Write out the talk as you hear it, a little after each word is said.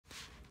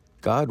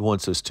God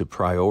wants us to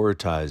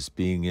prioritize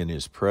being in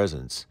His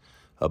presence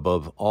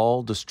above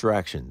all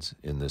distractions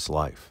in this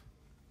life.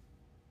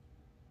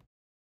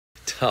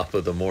 Top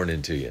of the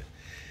morning to you.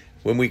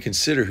 When we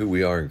consider who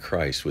we are in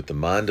Christ with the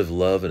mind of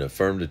love and a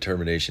firm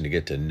determination to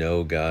get to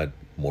know God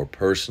more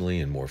personally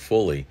and more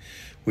fully,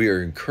 we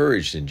are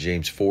encouraged in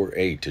James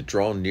 4:8 to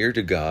draw near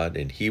to God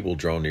and He will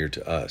draw near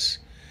to us.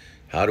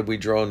 How do we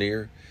draw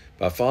near?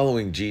 By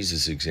following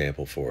Jesus'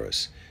 example for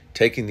us,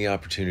 taking the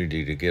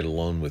opportunity to get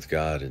alone with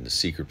God in the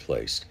secret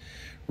place,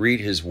 read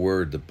His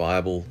Word, the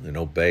Bible, and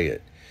obey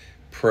it.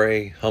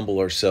 Pray, humble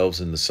ourselves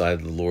in the sight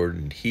of the Lord,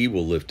 and He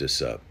will lift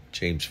us up.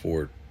 James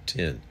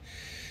 4:10.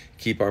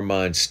 Keep our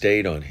minds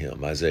stayed on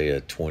Him.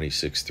 Isaiah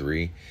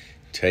 26:3.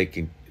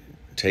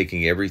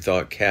 Taking every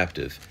thought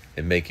captive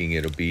and making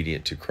it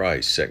obedient to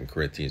Christ. 2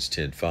 Corinthians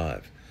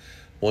 10:5.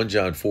 1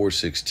 John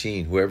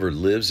 4:16. Whoever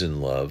lives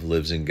in love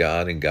lives in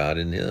God and God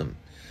in him.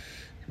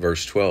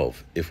 Verse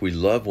 12. If we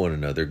love one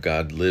another,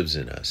 God lives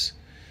in us.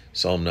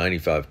 Psalm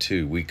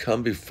 95:2. We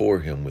come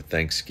before Him with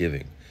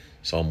thanksgiving.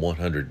 Psalm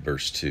 100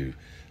 verse 2.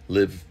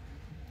 Live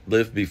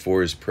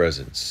before His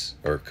presence,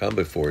 or come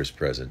before His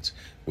presence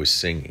with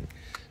singing.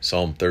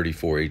 Psalm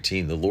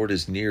 34:18. The Lord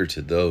is near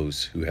to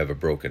those who have a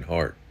broken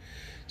heart.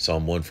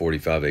 Psalm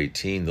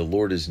 145:18. The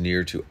Lord is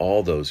near to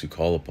all those who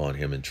call upon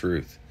Him in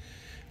truth.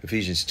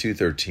 Ephesians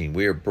 2:13.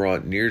 We are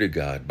brought near to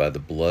God by the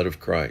blood of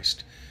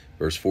Christ.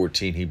 Verse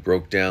 14. He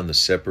broke down the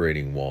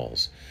separating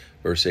walls.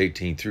 Verse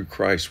 18. Through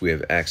Christ we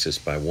have access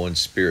by one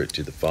Spirit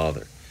to the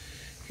Father.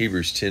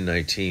 Hebrews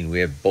 10:19. We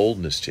have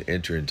boldness to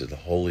enter into the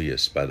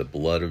holiest by the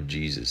blood of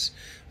Jesus,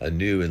 a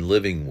new and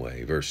living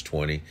way. Verse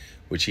 20.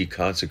 Which He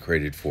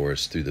consecrated for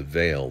us through the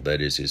veil, that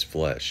is His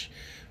flesh.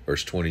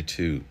 Verse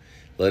 22.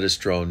 Let us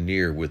draw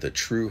near with a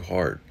true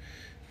heart,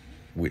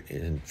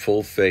 in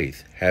full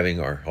faith, having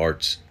our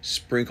hearts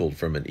sprinkled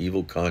from an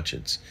evil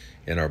conscience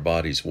and our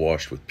bodies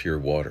washed with pure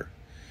water.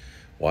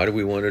 Why do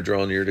we want to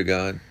draw near to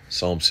God?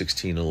 Psalm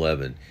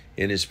 16:11.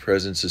 In His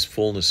presence is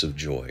fullness of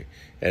joy.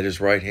 At His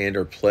right hand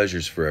are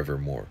pleasures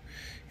forevermore.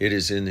 It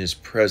is in His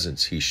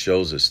presence He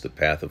shows us the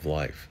path of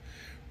life.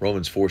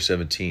 Romans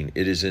 4:17.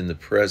 It is in the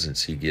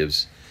presence He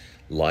gives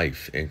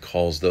life and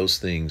calls those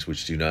things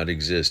which do not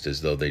exist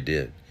as though they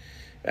did.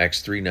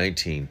 Acts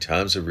 3:19.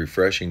 Times of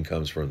refreshing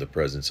comes from the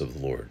presence of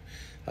the Lord.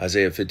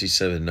 Isaiah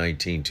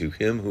 57:19. To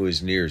him who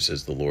is near,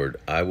 says the Lord,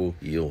 I will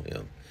heal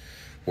him.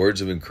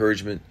 Words of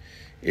encouragement.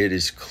 It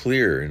is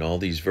clear in all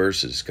these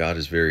verses God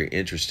is very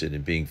interested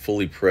in being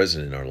fully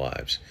present in our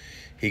lives.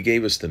 He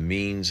gave us the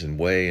means and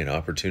way and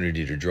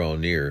opportunity to draw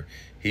near.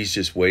 He's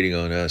just waiting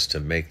on us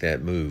to make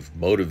that move,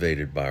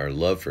 motivated by our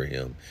love for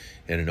Him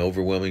and an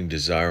overwhelming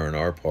desire on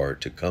our part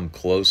to come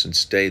close and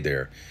stay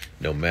there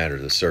no matter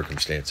the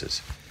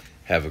circumstances.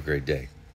 Have a great day.